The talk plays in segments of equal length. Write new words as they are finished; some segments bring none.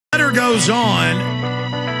letter goes on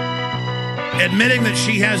admitting that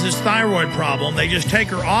she has this thyroid problem. They just take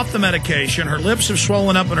her off the medication. Her lips have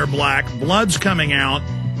swollen up and are black. Blood's coming out.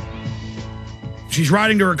 She's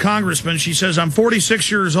writing to her congressman. She says, I'm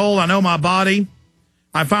 46 years old. I know my body.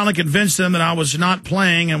 I finally convinced them that I was not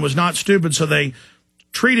playing and was not stupid, so they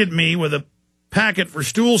treated me with a packet for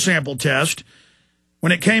stool sample test.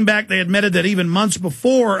 When it came back, they admitted that even months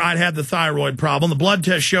before I'd had the thyroid problem, the blood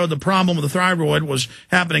test showed the problem with the thyroid was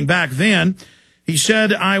happening back then. He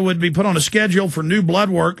said I would be put on a schedule for new blood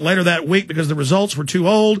work later that week because the results were too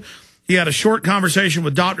old. He had a short conversation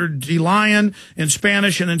with Dr. DeLyon in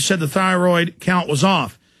Spanish and then said the thyroid count was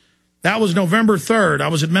off. That was November 3rd. I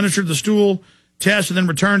was administered the stool test and then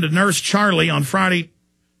returned to Nurse Charlie on Friday,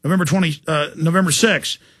 November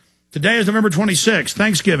 6th. Today is November 26th,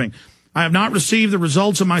 Thanksgiving. I have not received the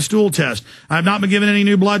results of my stool test. I have not been given any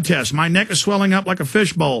new blood tests. My neck is swelling up like a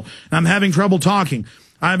fishbowl, and I'm having trouble talking.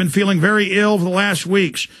 I have been feeling very ill for the last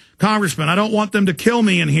weeks. Congressman, I don't want them to kill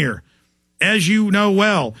me in here. As you know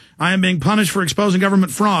well, I am being punished for exposing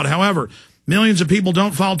government fraud. However, millions of people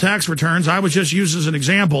don't file tax returns. I was just used as an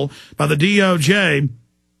example by the DOJ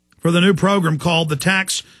for the new program called the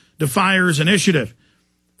Tax Defiers Initiative.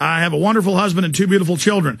 I have a wonderful husband and 2 beautiful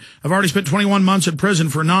children. I've already spent 21 months in prison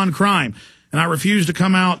for non-crime, and I refuse to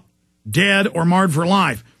come out dead or marred for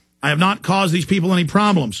life. I have not caused these people any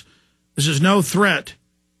problems. This is no threat,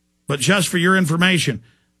 but just for your information.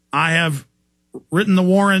 I have written the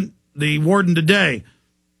warden today.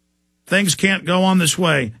 Things can't go on this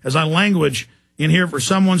way as I language in here for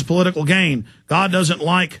someone's political gain. God doesn't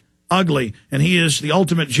like ugly, and he is the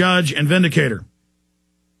ultimate judge and vindicator.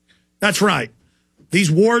 That's right. These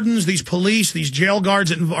wardens, these police, these jail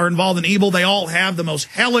guards that are involved in evil, they all have the most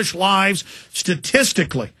hellish lives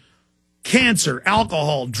statistically. Cancer,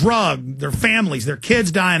 alcohol, drug, their families, their kids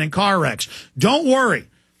dying in car wrecks. Don't worry.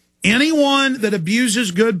 Anyone that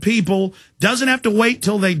abuses good people doesn't have to wait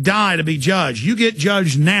till they die to be judged. You get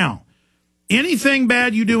judged now. Anything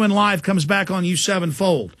bad you do in life comes back on you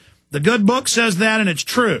sevenfold. The good book says that, and it's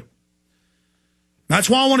true. That's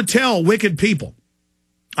why I want to tell wicked people.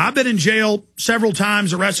 I've been in jail several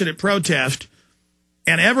times, arrested at protest,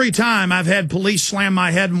 and every time I've had police slam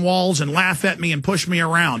my head in walls and laugh at me and push me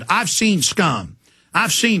around. I've seen scum.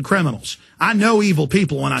 I've seen criminals. I know evil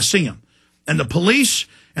people when I see them. And the police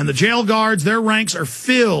and the jail guards, their ranks are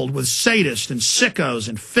filled with sadists and sickos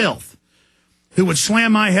and filth who would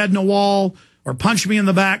slam my head in a wall or punch me in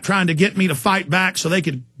the back trying to get me to fight back so they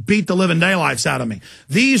could beat the living daylights out of me.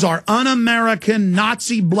 These are un-American,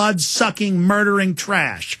 Nazi blood-sucking, murdering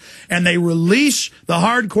trash. And they release the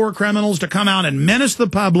hardcore criminals to come out and menace the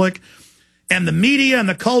public. And the media and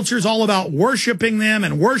the culture is all about worshiping them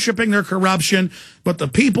and worshiping their corruption. But the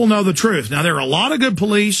people know the truth. Now, there are a lot of good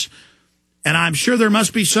police, and I'm sure there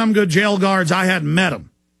must be some good jail guards. I hadn't met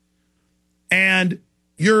them. And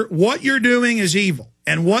what you're doing is evil.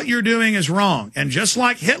 And what you're doing is wrong. And just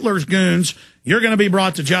like Hitler's goons, you're going to be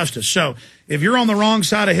brought to justice. So if you're on the wrong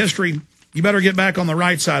side of history, you better get back on the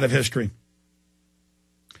right side of history.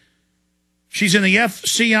 She's in the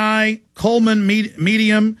FCI Coleman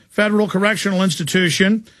Medium Federal Correctional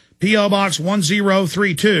Institution, P.O. Box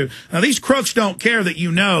 1032. Now, these crooks don't care that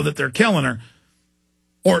you know that they're killing her,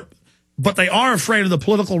 but they are afraid of the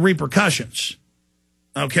political repercussions.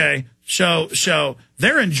 Okay? So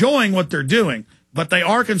they're enjoying what they're doing, but they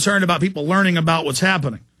are concerned about people learning about what's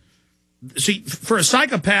happening. See, for a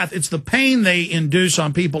psychopath, it's the pain they induce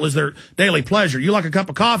on people is their daily pleasure. You like a cup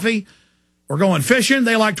of coffee or going fishing,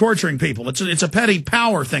 they like torturing people. It's a petty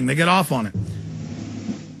power thing. They get off on it.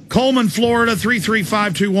 Coleman, Florida,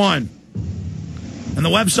 33521. And the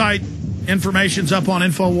website information's up on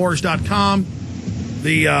Infowars.com.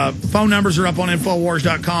 The phone numbers are up on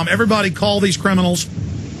Infowars.com. Everybody call these criminals.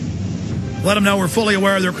 Let them know we're fully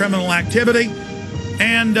aware of their criminal activity.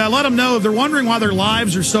 And let them know if they're wondering why their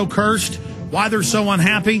lives are so cursed, why they're so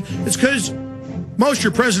unhappy. It's because most of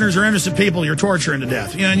your prisoners are innocent people you're torturing to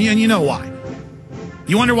death. And you know why.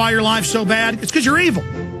 You wonder why your life's so bad? It's because you're evil.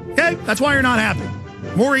 Okay? That's why you're not happy.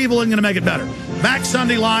 More evil isn't going to make it better. Back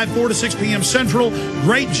Sunday live, 4 to 6 p.m. Central.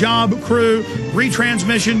 Great job, crew.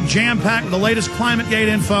 Retransmission, jam-packed with the latest climategate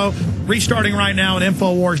info. Restarting right now at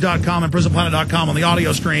Infowars.com and PrisonPlanet.com on the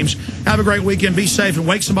audio streams. Have a great weekend. Be safe and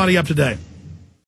wake somebody up today.